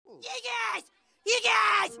You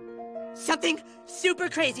guys! Something super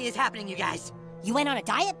crazy is happening, you guys. You went on a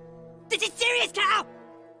diet? This is serious, Cal!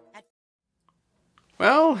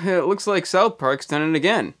 Well, it looks like South Park's done it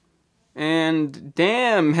again. And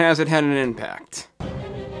damn, has it had an impact.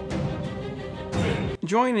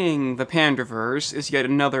 Joining the Panderverse is yet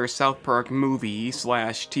another South Park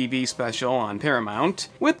movie/TV special on Paramount,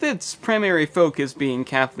 with its primary focus being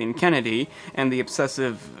Kathleen Kennedy and the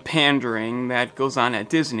obsessive pandering that goes on at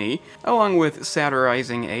Disney, along with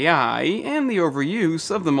satirizing AI and the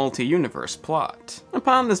overuse of the multi-universe plot.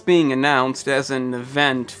 Upon this being announced as an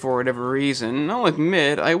event for whatever reason, I'll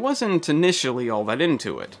admit I wasn't initially all that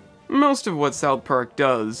into it. Most of what South Park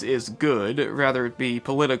does is good, whether it be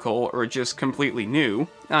political or just completely new.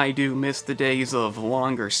 I do miss the days of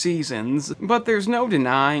longer seasons, but there's no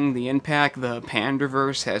denying the impact the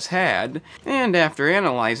Panderverse has had, and after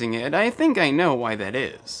analyzing it, I think I know why that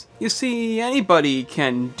is. You see, anybody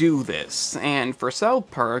can do this, and for South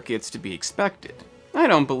Park, it's to be expected. I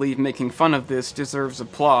don't believe making fun of this deserves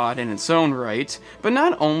applaud in its own right, but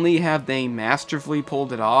not only have they masterfully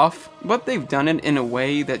pulled it off, but they've done it in a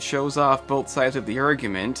way that shows off both sides of the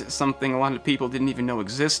argument, something a lot of people didn't even know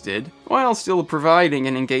existed, while still providing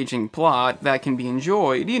an engaging plot that can be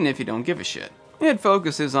enjoyed even if you don't give a shit. It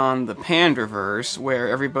focuses on the Panderverse, where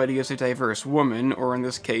everybody is a diverse woman, or in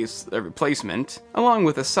this case, a replacement, along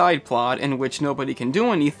with a side plot in which nobody can do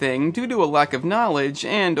anything due to a lack of knowledge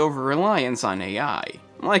and over-reliance on AI.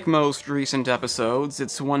 Like most recent episodes,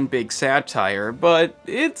 it's one big satire, but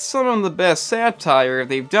it's some of the best satire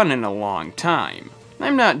they've done in a long time.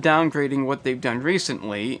 I'm not downgrading what they've done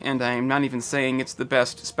recently, and I'm not even saying it's the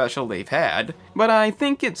best special they've had, but I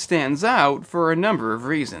think it stands out for a number of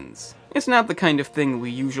reasons. It's not the kind of thing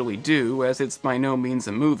we usually do, as it's by no means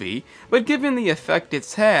a movie, but given the effect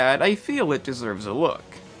it's had, I feel it deserves a look.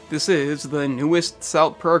 This is the newest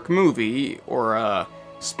South Park movie, or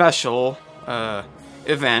special,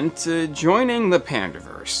 event, joining the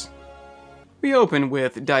Panderverse. We open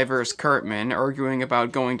with diverse Cartman arguing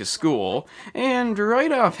about going to school, and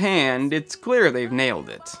right offhand, it's clear they've nailed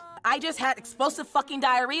it. I just had explosive fucking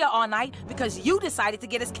diarrhea all night because you decided to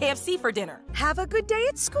get us KFC for dinner. Have a good day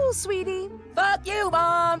at school, sweetie. Fuck you,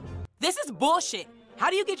 Mom! This is bullshit.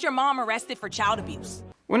 How do you get your mom arrested for child abuse?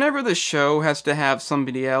 Whenever the show has to have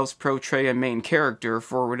somebody else portray a main character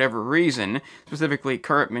for whatever reason, specifically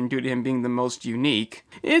Cartman due to him being the most unique,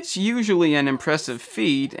 it's usually an impressive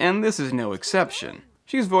feat, and this is no exception.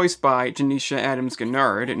 She's voiced by Janisha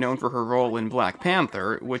Adams-Gennard, known for her role in Black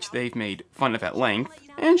Panther, which they've made fun of at length,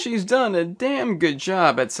 and she's done a damn good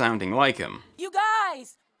job at sounding like him. You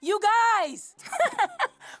guys! You guys!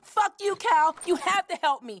 Fuck you, Cal. You have to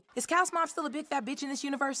help me. Is Cal's mom still a big fat bitch in this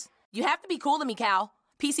universe? You have to be cool to me, Cal.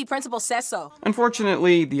 PC principal says so.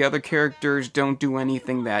 Unfortunately, the other characters don't do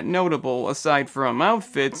anything that notable aside from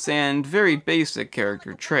outfits and very basic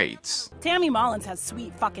character traits. Tammy Mullins has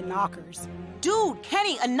sweet fucking knockers. Dude,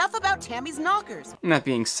 Kenny, enough about Tammy's knockers. That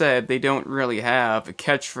being said, they don't really have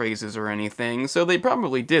catchphrases or anything, so they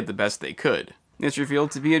probably did the best they could. It's revealed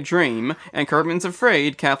to be a dream, and Cartman's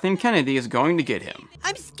afraid Kathleen Kennedy is going to get him.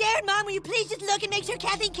 I'm scared, Mom. Will you please just look and make sure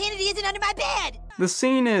Kathleen Kennedy isn't under my bed? The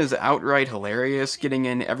scene is outright hilarious, getting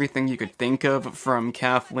in everything you could think of, from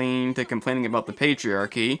Kathleen to complaining about the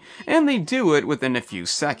patriarchy, and they do it within a few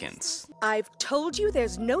seconds. I've told you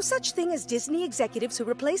there's no such thing as Disney executives who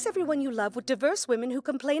replace everyone you love with diverse women who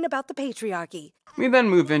complain about the patriarchy. We then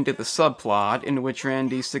move into the subplot, in which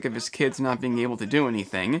Randy's sick of his kids not being able to do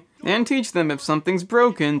anything, and teach them if something's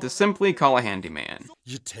broken to simply call a handyman.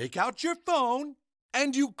 You take out your phone,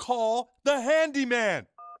 and you call the handyman.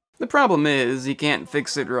 The problem is, he can't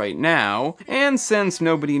fix it right now, and since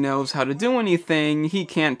nobody knows how to do anything, he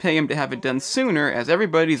can't pay him to have it done sooner, as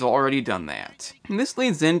everybody's already done that. This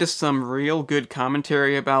leads into some real good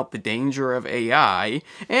commentary about the danger of AI,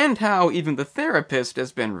 and how even the therapist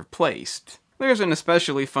has been replaced. There's an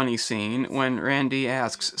especially funny scene when Randy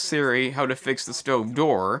asks Siri how to fix the stove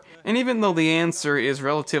door, and even though the answer is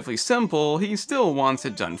relatively simple, he still wants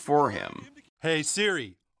it done for him. Hey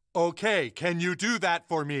Siri, okay, can you do that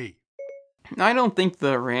for me? I don't think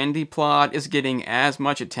the Randy plot is getting as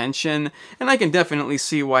much attention, and I can definitely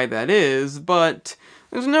see why that is, but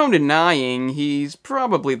there's no denying he's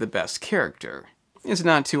probably the best character. It's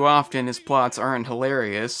not too often his plots aren't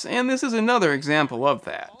hilarious, and this is another example of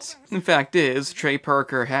that. The fact is, Trey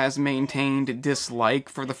Parker has maintained dislike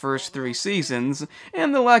for the first 3 seasons,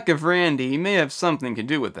 and the lack of Randy may have something to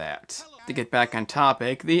do with that. To get back on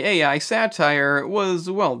topic, the AI satire was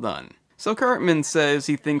well done. So Cartman says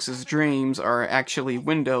he thinks his dreams are actually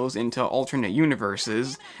windows into alternate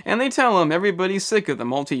universes, and they tell him everybody's sick of the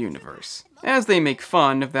multi-universe. As they make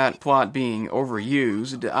fun of that plot being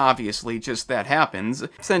overused, obviously just that happens,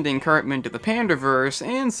 sending Cartman to the Panderverse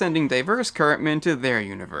and sending diverse Cartman to their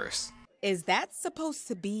universe. Is that supposed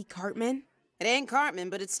to be Cartman? It ain't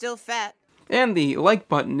Cartman, but it's still fat. And the like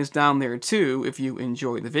button is down there too if you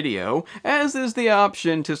enjoy the video, as is the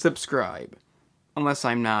option to subscribe. Unless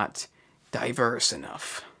I'm not diverse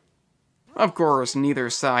enough. Of course, neither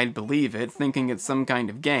side believe it, thinking it's some kind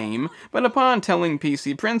of game, but upon telling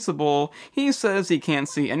PC Principal, he says he can't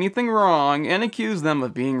see anything wrong and accuse them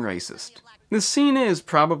of being racist. This scene is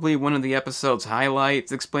probably one of the episode's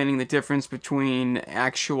highlights, explaining the difference between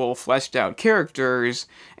actual fleshed-out characters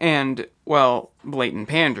and, well, blatant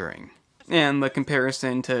pandering. And the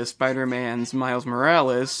comparison to Spider-Man's Miles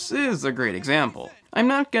Morales is a great example. I'm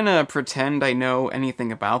not gonna pretend I know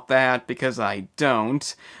anything about that, because I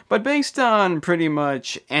don't, but based on pretty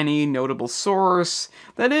much any notable source,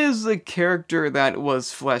 that is a character that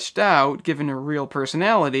was fleshed out, given a real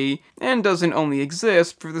personality, and doesn't only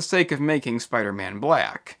exist for the sake of making Spider-Man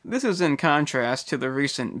black. This is in contrast to the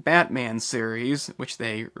recent Batman series, which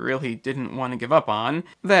they really didn't want to give up on,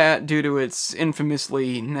 that, due to its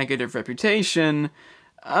infamously negative reputation,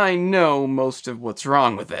 I know most of what's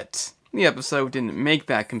wrong with it. The episode didn't make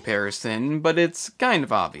that comparison, but it's kind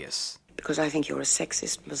of obvious. Because I think you're a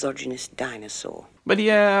sexist, misogynist dinosaur. But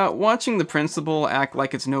yeah, watching the principal act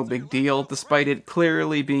like it's no big deal, despite it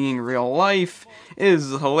clearly being real life, is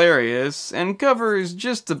hilarious, and covers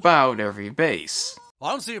just about every base. Well,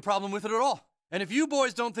 I don't see a problem with it at all. And if you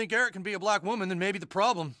boys don't think Eric can be a black woman, then maybe the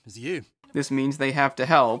problem is you. This means they have to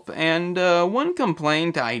help, and one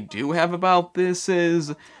complaint I do have about this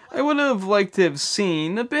is, I would have liked to have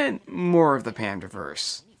seen a bit more of the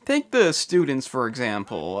Panderverse. Take the students, for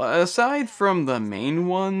example. Aside from the main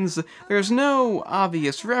ones, there's no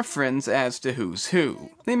obvious reference as to who's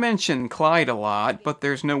who. They mention Clyde a lot, but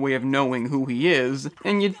there's no way of knowing who he is,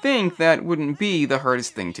 and you'd think that wouldn't be the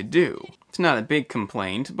hardest thing to do. It's not a big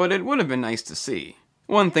complaint, but it would have been nice to see.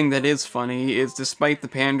 One thing that is funny is despite the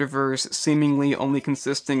Panderverse seemingly only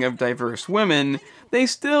consisting of diverse women, they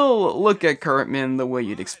still look at Cartman the way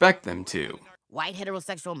you'd expect them to. White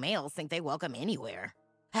heterosexual males think they welcome anywhere.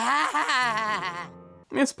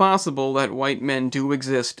 It's possible that white men do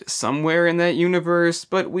exist somewhere in that universe,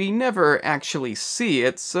 but we never actually see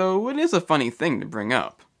it, so it is a funny thing to bring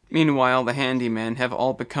up. Meanwhile, the handymen have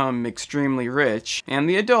all become extremely rich, and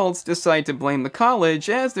the adults decide to blame the college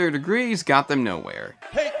as their degrees got them nowhere.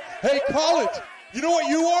 Hey, college! You know what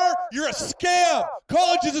you are? You're a scam!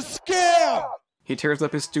 College is a scam! He tears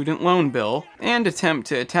up his student loan bill, and attempt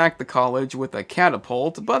to attack the college with a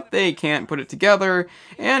catapult, but they can't put it together,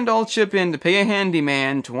 and all chip in to pay a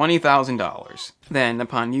handyman $20,000. Then,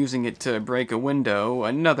 upon using it to break a window,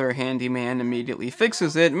 another handyman immediately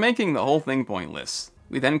fixes it, making the whole thing pointless.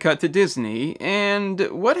 We then cut to Disney, and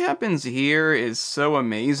what happens here is so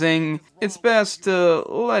amazing, it's best to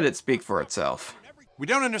let it speak for itself. We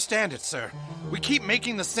don't understand it, sir. We keep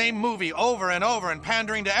making the same movie over and over and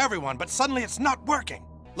pandering to everyone, but suddenly it's not working.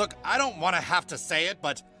 Look, I don't want to have to say it,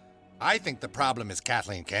 but I think the problem is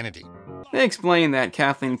Kathleen Kennedy. They explain that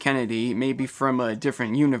Kathleen Kennedy may be from a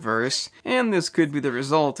different universe, and this could be the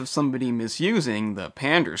result of somebody misusing the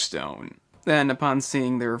Panderstone. Then, upon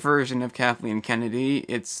seeing their version of Kathleen Kennedy,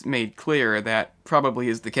 it's made clear that probably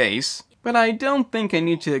is the case. But I don't think I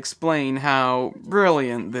need to explain how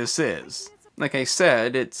brilliant this is. Like I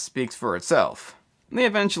said, it speaks for itself. They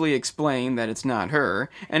eventually explain that it's not her,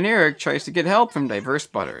 and Eric tries to get help from diverse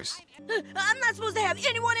butters. I'm not supposed to have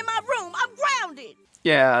anyone in my room. I'm grounded.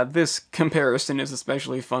 Yeah, this comparison is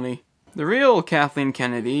especially funny. The real Kathleen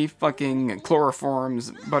Kennedy fucking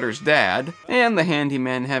chloroforms Butter's dad, and the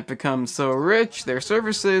handymen have become so rich their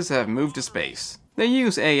services have moved to space. They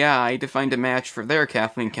use AI to find a match for their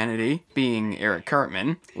Kathleen Kennedy, being Eric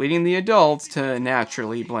Cartman, leading the adults to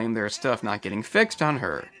naturally blame their stuff not getting fixed on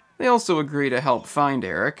her. They also agree to help find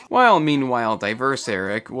Eric, while meanwhile diverse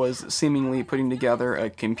Eric was seemingly putting together a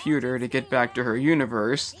computer to get back to her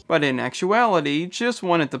universe, but in actuality just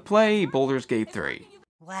wanted to play Baldur's Gate 3.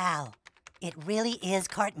 Wow, it really is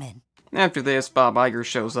Cartman. After this, Bob Iger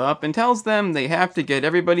shows up and tells them they have to get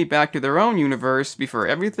everybody back to their own universe before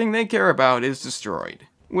everything they care about is destroyed.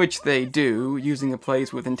 Which they do, using a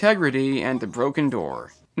place with integrity and a broken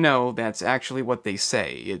door. No, that's actually what they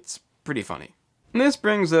say. It's pretty funny. This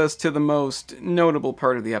brings us to the most notable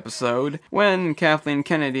part of the episode, when Kathleen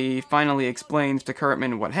Kennedy finally explains to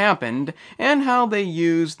Cartman what happened, and how they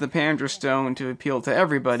used the Panderstone to appeal to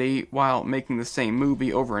everybody while making the same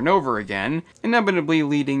movie over and over again, inevitably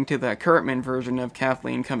leading to the Cartman version of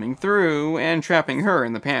Kathleen coming through and trapping her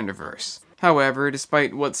in the Panderverse. However,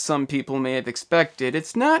 despite what some people may have expected,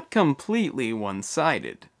 it's not completely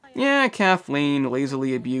one-sided. Yeah, Kathleen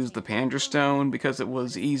lazily abused the Panderstone because it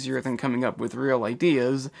was easier than coming up with real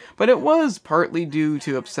ideas, but it was partly due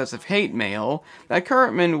to obsessive hate mail that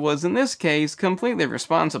Cartman was in this case completely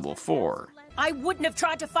responsible for. I wouldn't have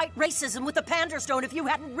tried to fight racism with the Panderstone if you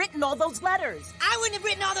hadn't written all those letters. I wouldn't have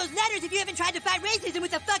written all those letters if you haven't tried to fight racism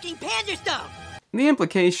with the fucking Panderstone. The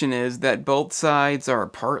implication is that both sides are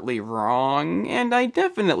partly wrong, and I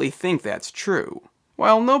definitely think that's true.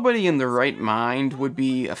 While nobody in their right mind would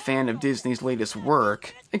be a fan of Disney's latest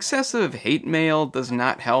work, excessive hate mail does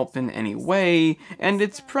not help in any way, and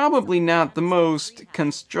it's probably not the most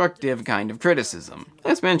constructive kind of criticism.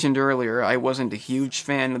 As mentioned earlier, I wasn't a huge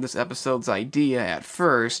fan of this episode's idea at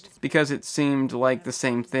first, because it seemed like the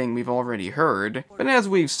same thing we've already heard, but as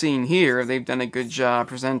we've seen here, they've done a good job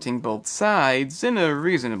presenting both sides in a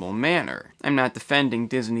reasonable manner. I'm not defending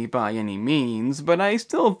Disney by any means, but I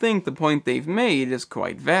still think the point they've made is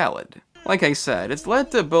quite valid. Like I said, it's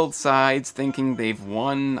led to both sides thinking they've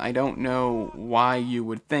won. I don't know why you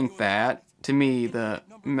would think that. To me, the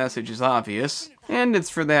message is obvious. And it's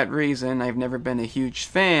for that reason I've never been a huge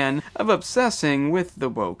fan of obsessing with the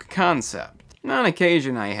woke concept. On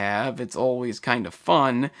occasion I have, it's always kind of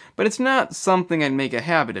fun, but it's not something I'd make a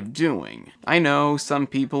habit of doing. I know some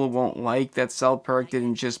people won't like that South Park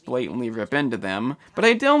didn't just blatantly rip into them, but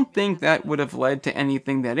I don't think that would have led to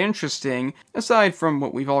anything that interesting, aside from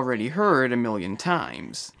what we've already heard a million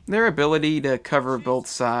times. Their ability to cover both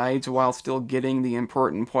sides while still getting the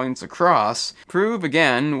important points across prove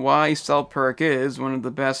again why South Park is one of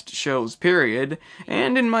the best shows period,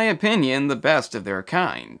 and in my opinion the best of their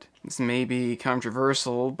kind. This may be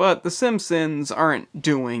controversial, but The Simpsons aren't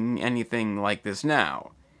doing anything like this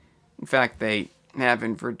now. In fact, they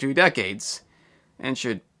haven't for 2 decades, and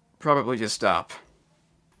should probably just stop.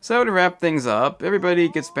 So to wrap things up, everybody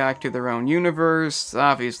gets back to their own universe.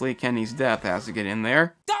 Obviously, Kenny's death has to get in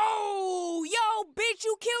there. Oh, yo, bitch,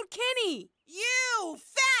 you killed Kenny! You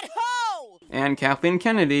fat hoe! And Kathleen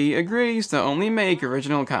Kennedy agrees to only make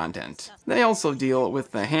original content. They also deal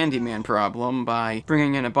with the handyman problem by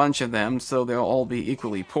bringing in a bunch of them so they'll all be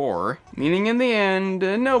equally poor, meaning in the end,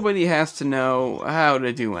 nobody has to know how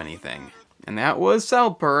to do anything. And that was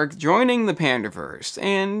South Park joining the Panderverse,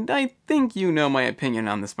 and I think you know my opinion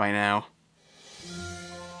on this by now.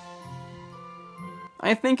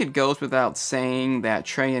 I think it goes without saying that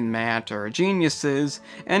Trey and Matt are geniuses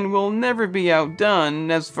and will never be outdone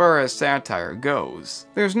as far as satire goes.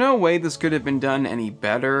 There's no way this could have been done any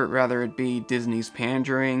better, rather it be Disney's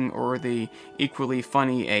pandering or the equally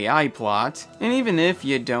funny AI plot, and even if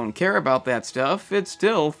you don't care about that stuff, it's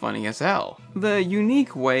still funny as hell. The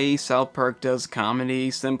unique way South Park does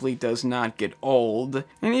comedy simply does not get old,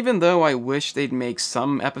 and even though I wish they'd make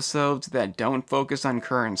some episodes that don't focus on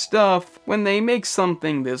current stuff, when they make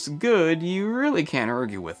something this good, you really can't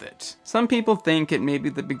argue with it. Some people think it may be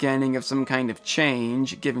the beginning of some kind of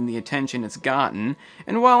change, given the attention it's gotten,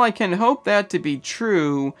 and while I can hope that to be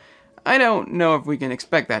true, I don't know if we can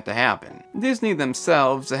expect that to happen. Disney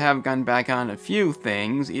themselves have gone back on a few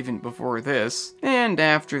things, even before this, and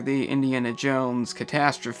after the Indiana Jones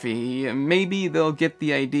catastrophe, maybe they'll get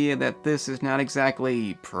the idea that this is not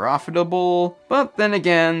exactly profitable, but then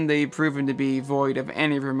again, they've proven to be void of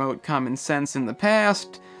any remote common sense in the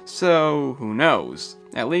past, so who knows.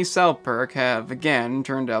 At least South Park have, again,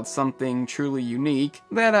 turned out something truly unique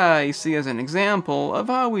that I see as an example of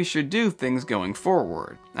how we should do things going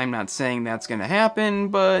forward. I'm not saying that's gonna happen,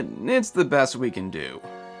 but it's the best we can do.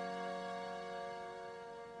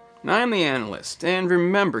 I'm the Analyst, and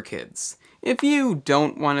remember kids, if you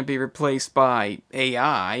don't want to be replaced by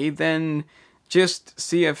AI, then just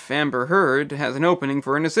see if Amber Heard has an opening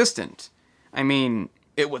for an assistant. I mean,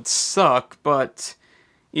 it would suck, but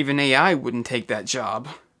even AI wouldn't take that job.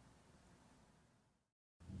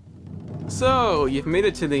 So, you've made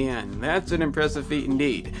it to the end. That's an impressive feat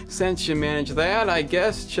indeed. Since you managed that, I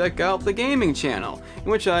guess check out the gaming channel, in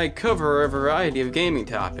which I cover a variety of gaming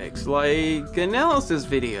topics, like analysis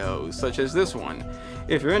videos, such as this one.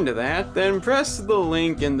 If you're into that, then press the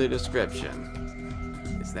link in the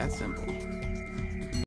description. It's that simple.